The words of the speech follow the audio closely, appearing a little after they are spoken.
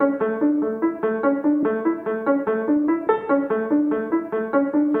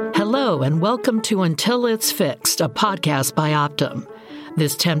Hello, and welcome to Until It's Fixed, a podcast by Optum.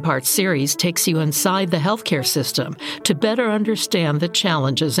 This 10-part series takes you inside the healthcare system to better understand the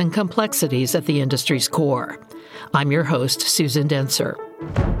challenges and complexities at the industry's core. I'm your host, Susan Dentzer.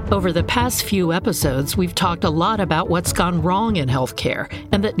 Over the past few episodes, we've talked a lot about what's gone wrong in healthcare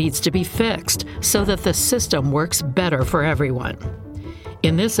and that needs to be fixed so that the system works better for everyone.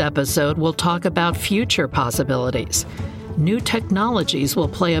 In this episode, we'll talk about future possibilities. New technologies will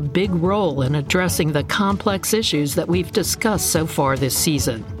play a big role in addressing the complex issues that we've discussed so far this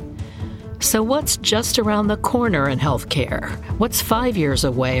season. So what's just around the corner in healthcare? What's 5 years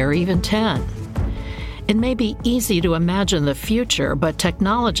away or even 10? It may be easy to imagine the future, but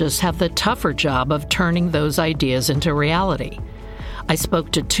technologists have the tougher job of turning those ideas into reality. I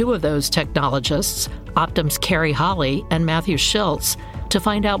spoke to two of those technologists, Optum's Kerry Holley and Matthew Schultz, to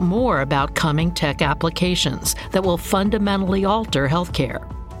find out more about coming tech applications that will fundamentally alter healthcare.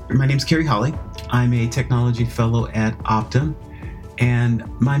 My name's Kerry Holley. I'm a technology fellow at Optum, and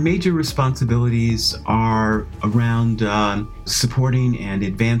my major responsibilities are around supporting and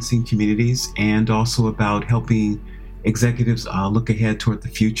advancing communities, and also about helping executives look ahead toward the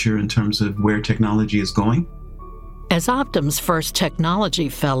future in terms of where technology is going. As Optum's first technology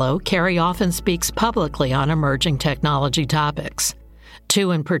fellow, Kerry often speaks publicly on emerging technology topics.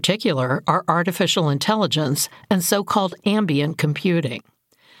 Two in particular are artificial intelligence and so-called ambient computing.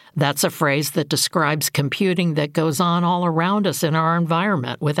 That's a phrase that describes computing that goes on all around us in our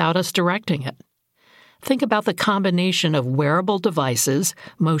environment without us directing it. Think about the combination of wearable devices,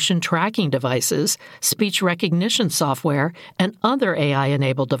 motion tracking devices, speech recognition software, and other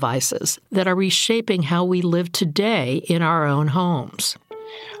AI-enabled devices that are reshaping how we live today in our own homes.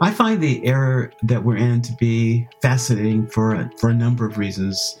 I find the era that we're in to be fascinating for a number of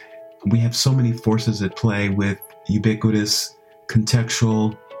reasons. We have so many forces at play with ubiquitous,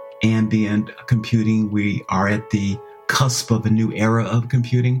 contextual, ambient computing. We are at the cusp of a new era of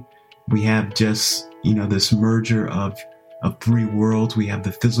computing. We have just, this merger of three worlds. We have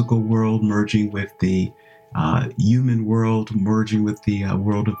the physical world merging with the human world, merging with the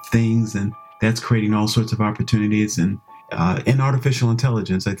world of things, and that's creating all sorts of opportunities. And in artificial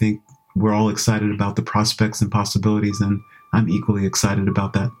intelligence, I think we're all excited about the prospects and possibilities, and I'm equally excited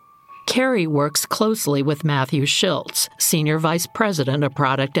about that. Kerry works closely with Matthew Schultz, Senior Vice President of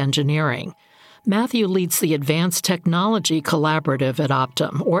Product Engineering. Matthew leads the Advanced Technology Collaborative at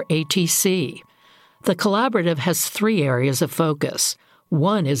Optum, or ATC. The collaborative has three areas of focus.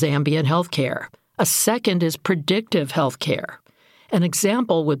 One is ambient healthcare. A second is predictive healthcare. An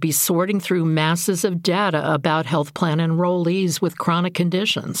example would be sorting through masses of data about health plan enrollees with chronic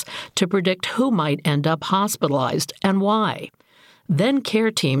conditions to predict who might end up hospitalized and why. Then care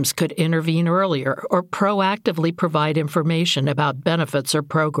teams could intervene earlier or proactively provide information about benefits or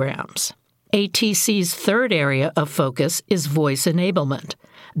programs. ATC's third area of focus is voice enablement.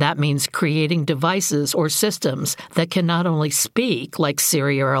 That means creating devices or systems that can not only speak, like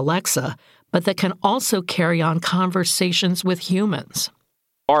Siri or Alexa, but that can also carry on conversations with humans.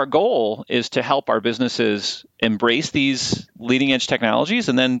 Our goal is to help our businesses embrace these leading-edge technologies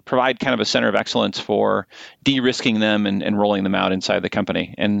and then provide kind of a center of excellence for de-risking them and rolling them out inside the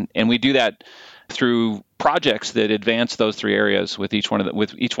company. And we do that through projects that advance those three areas with each one of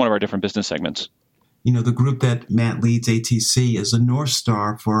our different business segments. The group that Matt leads, ATC, is a North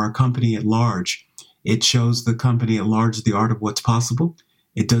Star for our company at large. It shows the company at large the art of what's possible.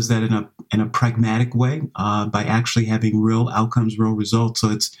 It does that in a pragmatic way by actually having real outcomes, real results.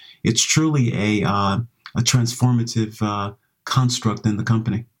 So it's truly a transformative construct in the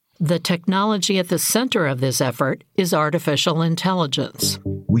company. The technology at the center of this effort is artificial intelligence.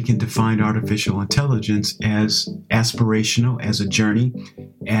 We can define artificial intelligence as aspirational, as a journey,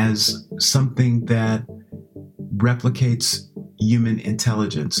 as something that replicates human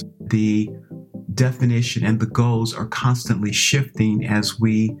intelligence. The definition and the goals are constantly shifting as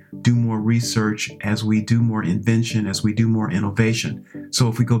we do more research, as we do more invention, as we do more innovation. So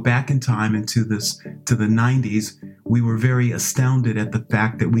if we go back in time to the 90s, we were very astounded at the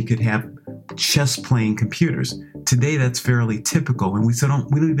fact that we could have chess-playing computers. Today, that's fairly typical, and we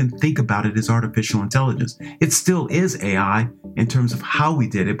don't even think about it as artificial intelligence. It still is AI in terms of how we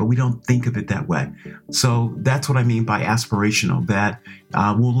did it, but we don't think of it that way. So that's what I mean by aspirational, that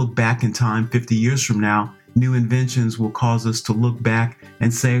we'll look back in time 50 years from now, new inventions will cause us to look back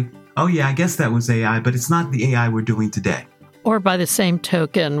and say, oh yeah, I guess that was AI, but it's not the AI we're doing today. Or by the same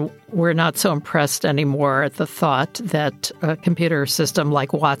token, we're not so impressed anymore at the thought that a computer system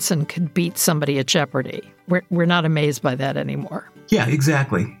like Watson could beat somebody at Jeopardy. We're not amazed by that anymore. Yeah,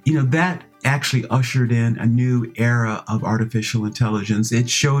 exactly. That actually ushered in a new era of artificial intelligence. It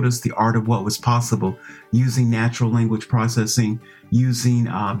showed us the art of what was possible using natural language processing, using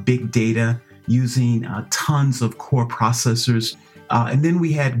big data, using tons of core processors. And then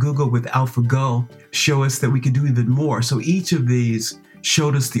we had Google with AlphaGo show us that we could do even more. So each of these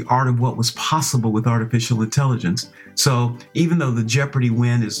showed us the art of what was possible with artificial intelligence. So even though the Jeopardy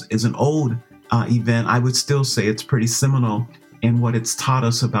win is an old event, I would still say it's pretty seminal in what it's taught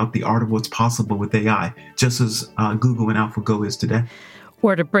us about the art of what's possible with AI, just as Google and AlphaGo is today.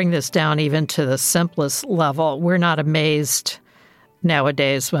 Or to bring this down even to the simplest level, we're not amazed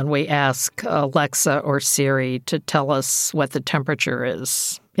nowadays when we ask Alexa or Siri to tell us what the temperature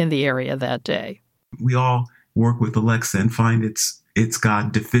is in the area that day. We all work with Alexa and find it's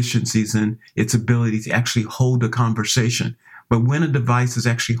got deficiencies in its ability to actually hold a conversation. But when a device is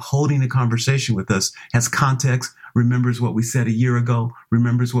actually holding a conversation with us, has context, remembers what we said a year ago,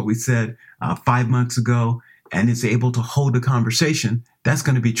 remembers what we said 5 months ago, and is able to hold a conversation, that's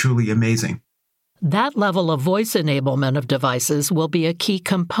going to be truly amazing. That level of voice enablement of devices will be a key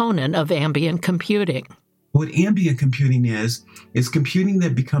component of ambient computing. What ambient computing is computing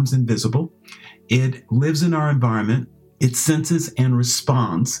that becomes invisible. It lives in our environment. It senses and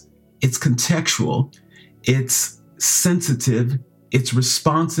responds. It's contextual. It's sensitive. It's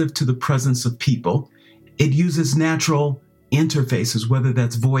responsive to the presence of people. It uses natural interfaces, whether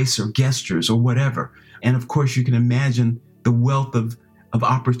that's voice or gestures or whatever. And of course, you can imagine the wealth of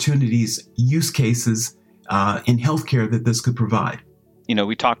opportunities, use cases in healthcare that this could provide. You know,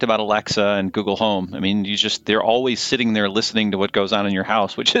 we talked about Alexa and Google Home. I mean, they're always sitting there listening to what goes on in your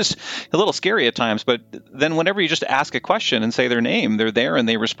house, which is a little scary at times. But then whenever you just ask a question and say their name, they're there and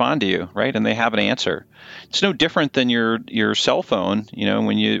they respond to you, right? And they have an answer. It's no different than your cell phone. You know,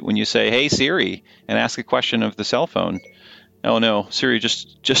 when you say, "Hey Siri," and ask a question of the cell phone. Oh no, Siri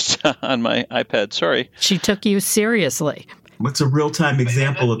just on my iPad. Sorry. She took you seriously. What's a real-time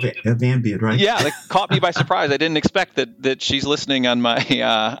example of ambient, right? Yeah, that caught me by surprise. I didn't expect that she's listening on my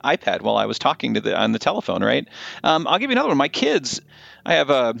iPad while I was talking on the telephone, right? I'll give you another one. My kids, I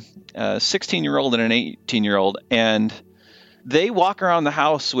have a 16-year-old and an 18-year-old, and they walk around the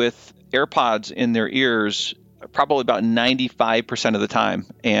house with AirPods in their ears probably about 95% of the time,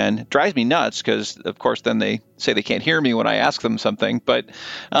 and it drives me nuts because, of course, then they say they can't hear me when I ask them something, but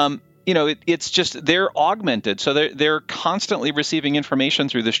you know, it's just they're augmented. So they're constantly receiving information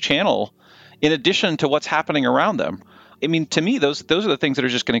through this channel in addition to what's happening around them. I mean, to me, those are the things that are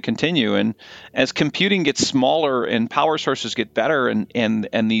just going to continue. And as computing gets smaller and power sources get better and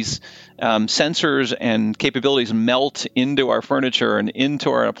these sensors and capabilities melt into our furniture and into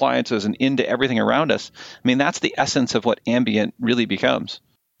our appliances and into everything around us, I mean, that's the essence of what ambient really becomes.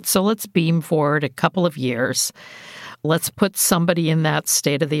 So let's beam forward a couple of years. Let's put somebody in that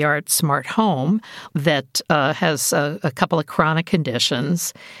state-of-the-art smart home that has a couple of chronic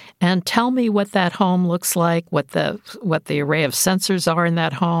conditions, and tell me what that home looks like, what the array of sensors are in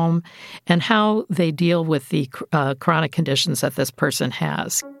that home, and how they deal with the chronic conditions that this person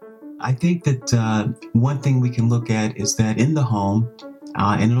has. I think that one thing we can look at is that in the home,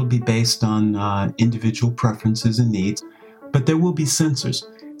 and it'll be based on individual preferences and needs, but there will be sensors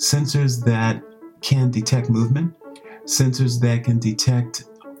that can detect movement, sensors that can detect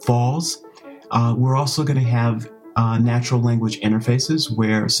falls. We're also going to have natural language interfaces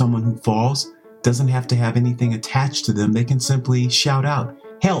where someone who falls doesn't have to have anything attached to them. They can simply shout out,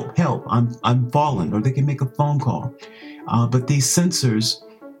 "Help, help, I'm falling," or they can make a phone call. But these sensors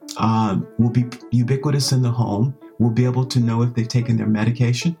will be ubiquitous in the home. We'll be able to know if they've taken their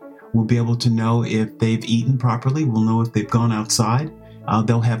medication. We'll be able to know if they've eaten properly. We'll know if they've gone outside.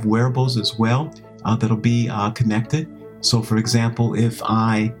 They'll have wearables as well that'll be connected. So, for example, if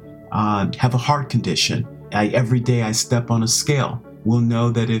I have a heart condition, every day I step on a scale, we'll know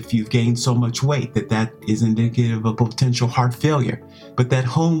that if you've gained so much weight, that is indicative of potential heart failure. But that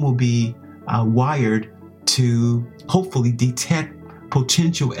home will be wired to hopefully detect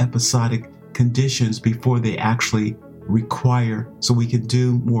potential episodic conditions before they actually require, so we can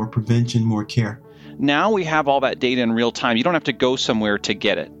do more prevention, more care. Now we have all that data in real time. You don't have to go somewhere to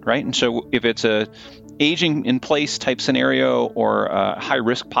get it, right? And so if it's a aging in place type scenario or a high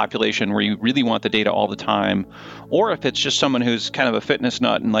risk population where you really want the data all the time, or if it's just someone who's kind of a fitness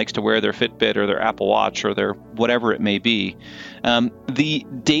nut and likes to wear their Fitbit or their Apple Watch or their whatever it may be, the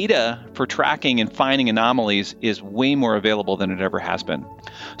data for tracking and finding anomalies is way more available than it ever has been.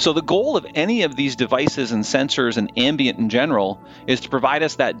 So the goal of any of these devices and sensors and ambient in general is to provide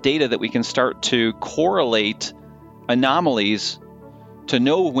us that data that we can start to correlate anomalies to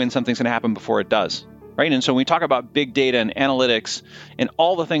know when something's going to happen before it does. right? And so when we talk about big data and analytics and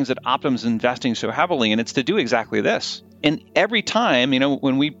all the things that Optum's investing so heavily in, it's to do exactly this. And every time,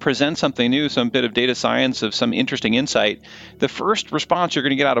 when we present something new, some bit of data science, of some interesting insight, the first response you're going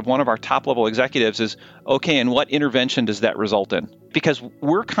to get out of one of our top level executives is, okay, and what intervention does that result in? Because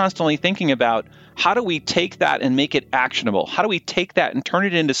we're constantly thinking about, how do we take that and make it actionable? How do we take that and turn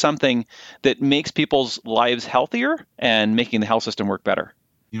it into something that makes people's lives healthier and making the health system work better?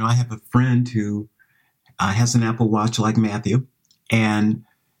 I have a friend who has an Apple Watch like Matthew, and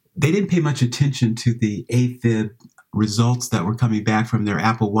they didn't pay much attention to the AFib results that were coming back from their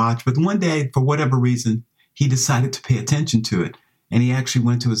Apple Watch. But one day, for whatever reason, he decided to pay attention to it. And he actually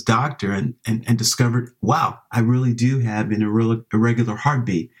went to his doctor and discovered, wow, I really do have an irregular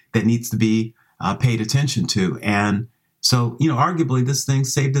heartbeat that needs to be paid attention to. And so, arguably, this thing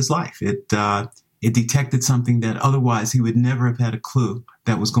saved his life. It detected something that otherwise he would never have had a clue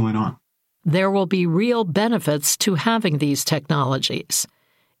that was going on. There will be real benefits to having these technologies.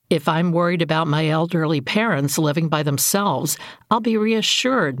 If I'm worried about my elderly parents living by themselves, I'll be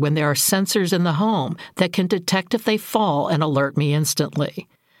reassured when there are sensors in the home that can detect if they fall and alert me instantly.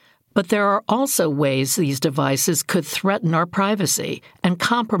 But there are also ways these devices could threaten our privacy and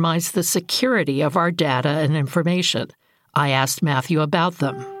compromise the security of our data and information. I asked Matthew about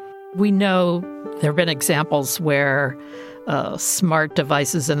them. We know there have been examples where smart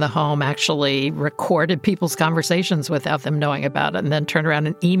devices in the home actually recorded people's conversations without them knowing about it and then turned around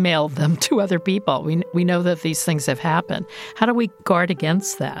and emailed them to other people. We know that these things have happened. How do we guard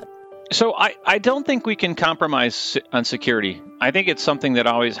against that? So I don't think we can compromise on security. I think it's something that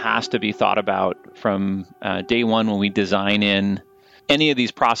always has to be thought about from day one when we design in any of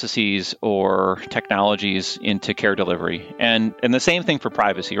these processes or technologies into care delivery. And the same thing for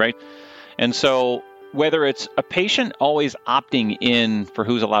privacy, right? And so whether it's a patient always opting in for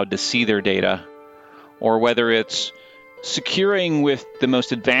who's allowed to see their data, or whether it's securing with the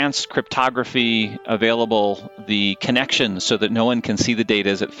most advanced cryptography available the connections so that no one can see the data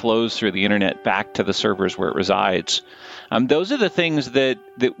as it flows through the internet back to the servers where it resides. Those are the things that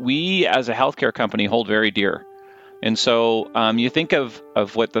we as a healthcare company hold very dear. And so you think of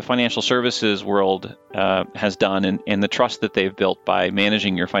what the financial services world has done and the trust that they've built by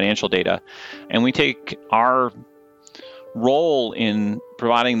managing your financial data. And we take our role in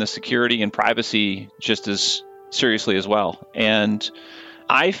providing the security and privacy just as seriously as well. And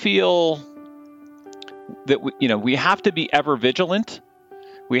I feel that we have to be ever vigilant.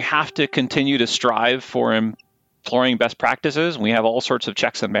 We have to continue to strive for employing best practices. We have all sorts of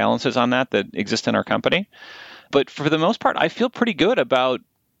checks and balances on that exist in our company. But for the most part, I feel pretty good about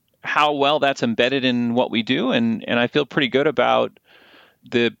how well that's embedded in what we do. And I feel pretty good about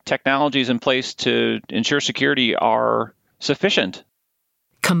the technologies in place to ensure security are sufficient.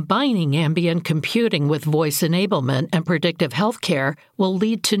 Combining ambient computing with voice enablement and predictive healthcare will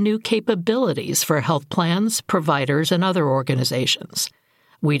lead to new capabilities for health plans, providers, and other organizations.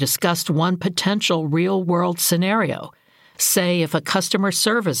 We discussed one potential real-world scenario. Say if a customer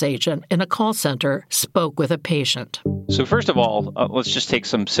service agent in a call center spoke with a patient. So first of all, let's just take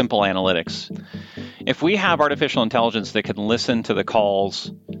some simple analytics. If we have artificial intelligence that can listen to the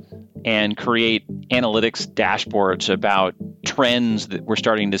calls and create analytics dashboards about trends that we're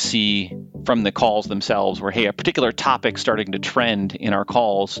starting to see from the calls themselves, where, hey, a particular topic's starting to trend in our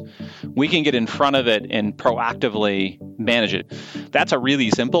calls, we can get in front of it and proactively manage it. That's a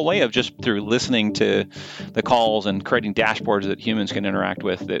really simple way of just through listening to the calls and creating dashboards that humans can interact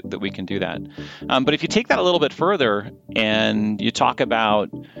with that we can do that. But if you take that a little bit further and you talk about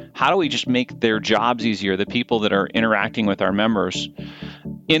how do we just make their jobs easier, the people that are interacting with our members,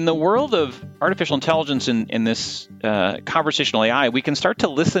 in the world of artificial intelligence and this conversational AI, we can start to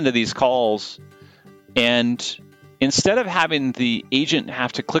listen to these calls, and instead of having the agent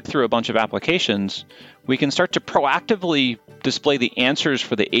have to click through a bunch of applications, we can start to proactively display the answers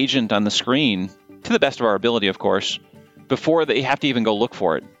for the agent on the screen, to the best of our ability, of course, before they have to even go look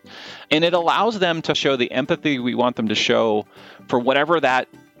for it. And it allows them to show the empathy we want them to show for whatever that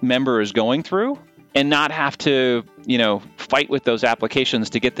member is going through, and not have to, fight with those applications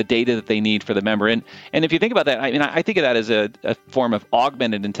to get the data that they need for the member. And if you think about that, I think of that as a form of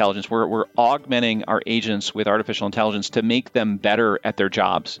augmented intelligence, where we're augmenting our agents with artificial intelligence to make them better at their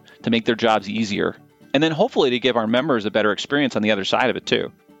jobs, to make their jobs easier, and then hopefully to give our members a better experience on the other side of it too.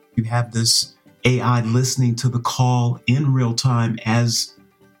 You have this AI listening to the call in real time as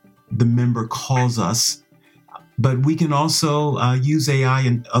the member calls us. But we can also use AI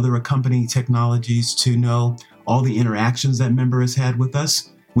and other accompanying technologies to know all the interactions that member has had with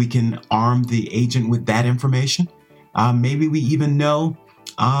us. We can arm the agent with that information. Maybe we even know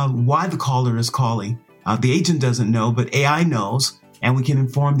why the caller is calling. The agent doesn't know, but AI knows, and we can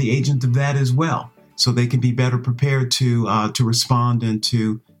inform the agent of that as well, so they can be better prepared to respond and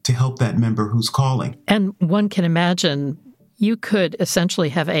to help that member who's calling. And one can imagine you could essentially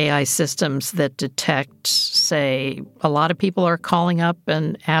have AI systems that detect, say, a lot of people are calling up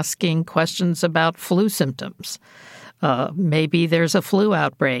and asking questions about flu symptoms. Maybe there's a flu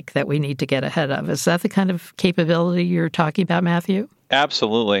outbreak that we need to get ahead of. Is that the kind of capability you're talking about, Matthew?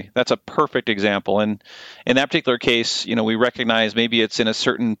 Absolutely. That's a perfect example. And in that particular case, we recognize maybe it's in a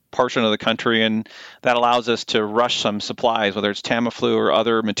certain portion of the country, and that allows us to rush some supplies, whether it's Tamiflu or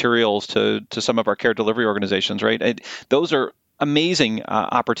other materials, to some of our care delivery organizations, right? Those are amazing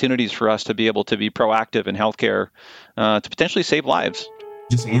opportunities for us to be able to be proactive in healthcare to potentially save lives.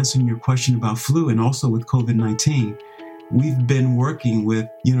 Just answering your question about flu and also with COVID-19, we've been working with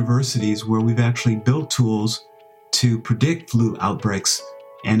universities where we've actually built tools to predict flu outbreaks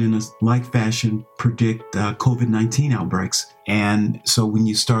and in a like fashion predict COVID-19 outbreaks. And so when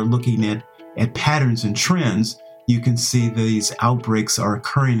you start looking at patterns and trends, you can see these outbreaks are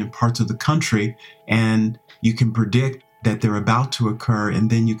occurring in parts of the country, and you can predict that they're about to occur, and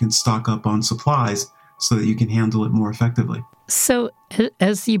then you can stock up on supplies so that you can handle it more effectively. So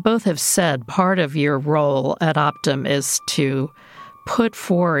as you both have said, part of your role at Optum is to put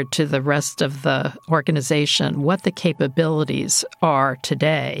forward to the rest of the organization what the capabilities are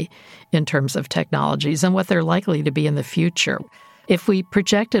today in terms of technologies and what they're likely to be in the future. If we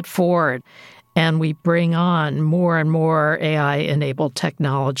project it forward and we bring on more and more AI-enabled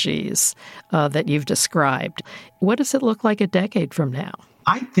technologies that you've described, what does it look like a decade from now?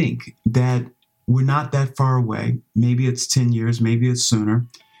 I think that we're not that far away. Maybe it's 10 years, maybe it's sooner,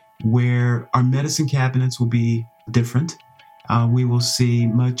 where our medicine cabinets will be different. We will see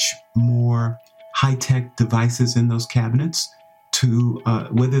much more high-tech devices in those cabinets, to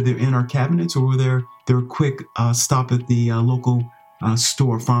whether they're in our cabinets or whether they're a quick stop at the local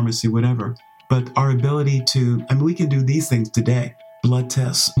store, pharmacy, whatever. But our ability we can do these things today: blood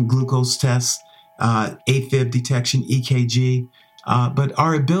tests, glucose tests, AFib detection, EKG. But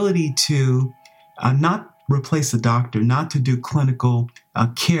our ability to not replace a doctor, not to do clinical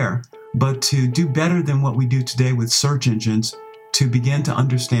care, but to do better than what we do today with search engines, to begin to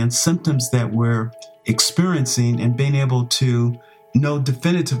understand symptoms that we're experiencing and being able to know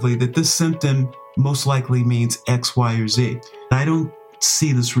definitively that this symptom most likely means X, Y, or Z. I don't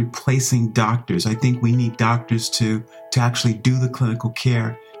see this replacing doctors. I think we need doctors to actually do the clinical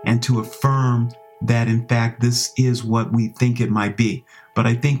care and to affirm that, in fact, this is what we think it might be. But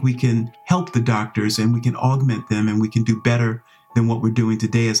I think we can help the doctors and we can augment them, and we can do better than what we're doing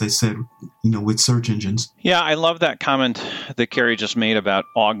today, as I said, with search engines. Yeah, I love that comment that Carrie just made about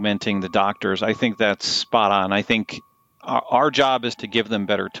augmenting the doctors. I think that's spot on. I think our job is to give them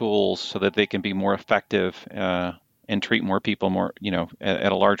better tools so that they can be more effective and treat more people more,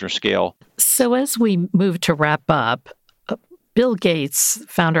 at a larger scale. So as we move to wrap up, Bill Gates,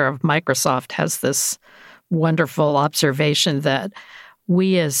 founder of Microsoft, has this wonderful observation that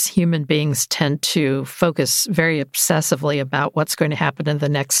we as human beings tend to focus very obsessively about what's going to happen in the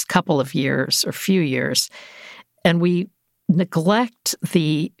next couple of years or few years. And we neglect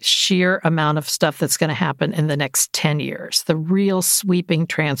the sheer amount of stuff that's going to happen in the next 10 years, the real sweeping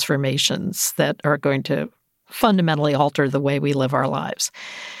transformations that are going to fundamentally alter the way we live our lives.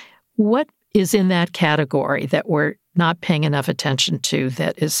 What is in that category that we're not paying enough attention to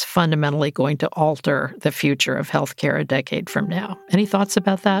that is fundamentally going to alter the future of healthcare a decade from now? Any thoughts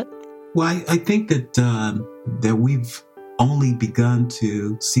about that? Well, I think that we've only begun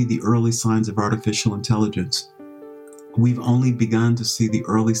to see the early signs of artificial intelligence. We've only begun to see the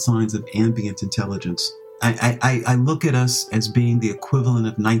early signs of ambient intelligence. I look at us as being the equivalent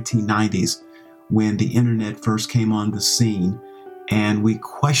of 1990s when the internet first came on the scene and we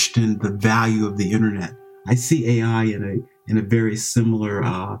questioned the value of the internet. I see AI in a very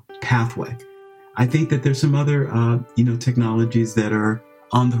similar pathway. I think that there's some other technologies that are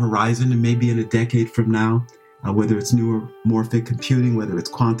on the horizon, and maybe in a decade from now, whether it's neuromorphic computing, whether it's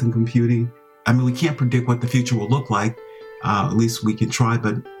quantum computing. We can't predict what the future will look like. At least we can try,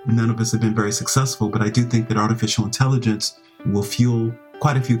 but none of us have been very successful. But I do think that artificial intelligence will fuel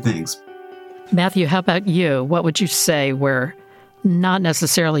quite a few things. Matthew, how about you? What would you say we're not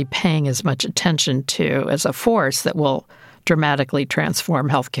necessarily paying as much attention to as a force that will dramatically transform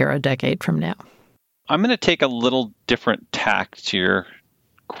healthcare a decade from now? I'm going to take a little different tack to your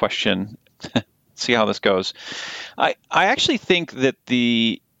question. See how this goes. I actually think that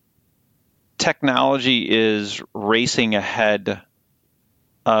the technology is racing ahead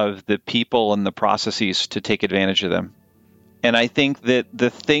of the people and the processes to take advantage of them. And I think that the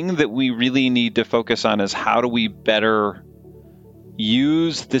thing that we really need to focus on is how do we better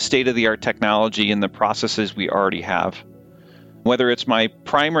use the state-of-the-art technology and the processes we already have. Whether it's my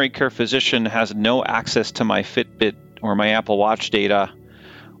primary care physician has no access to my Fitbit or my Apple Watch data,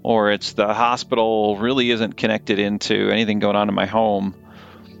 or it's the hospital really isn't connected into anything going on in my home,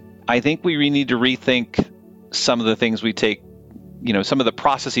 I think we really need to rethink some of the things we take, some of the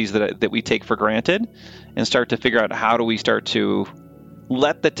processes that we take for granted, and start to figure out how do we start to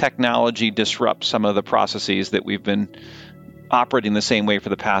let the technology disrupt some of the processes that we've been operating the same way for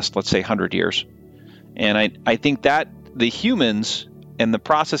the past, let's say, 100 years. And I think that the humans and the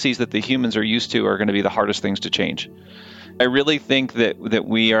processes that the humans are used to are going to be the hardest things to change. I really think that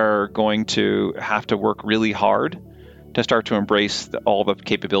we are going to have to work really hard to start to embrace all the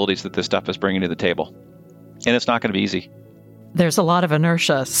capabilities that this stuff is bringing to the table. And it's not going to be easy. There's a lot of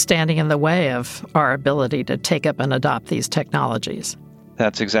inertia standing in the way of our ability to take up and adopt these technologies.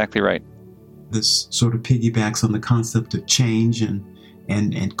 That's exactly right. This sort of piggybacks on the concept of change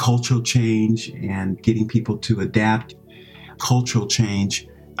and cultural change and getting people to adapt. Cultural change,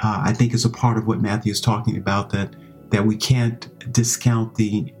 I think, is a part of what Matthew is talking about, that we can't discount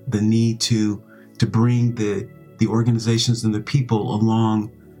the need to bring the organizations and the people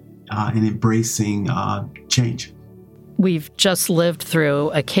along in embracing change. We've just lived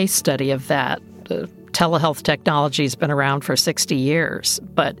through a case study of that. Telehealth technology has been around for 60 years,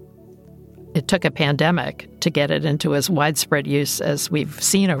 but it took a pandemic to get it into as widespread use as we've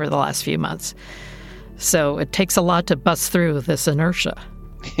seen over the last few months. So it takes a lot to bust through this inertia.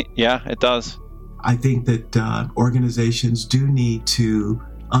 Yeah, it does. I think that organizations do need to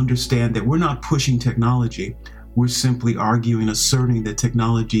understand that we're not pushing technology. We're simply arguing, asserting that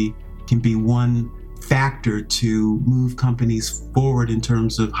technology can be one factor to move companies forward in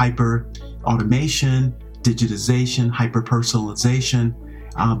terms of hyper-automation, digitization, hyper-personalization.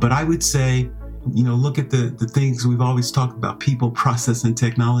 But I would say, look at the things we've always talked about: people, process, and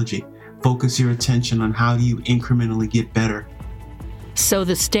technology. Focus your attention on how do you incrementally get better. So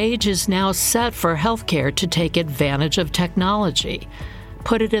the stage is now set for healthcare to take advantage of technology.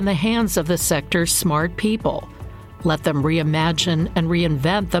 Put it in the hands of the sector's smart people. Let them reimagine and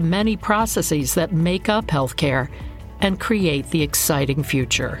reinvent the many processes that make up healthcare and create the exciting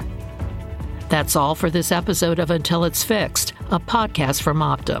future. That's all for this episode of Until It's Fixed, a podcast from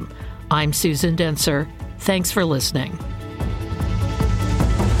Optum. I'm Susan Dentzer. Thanks for listening.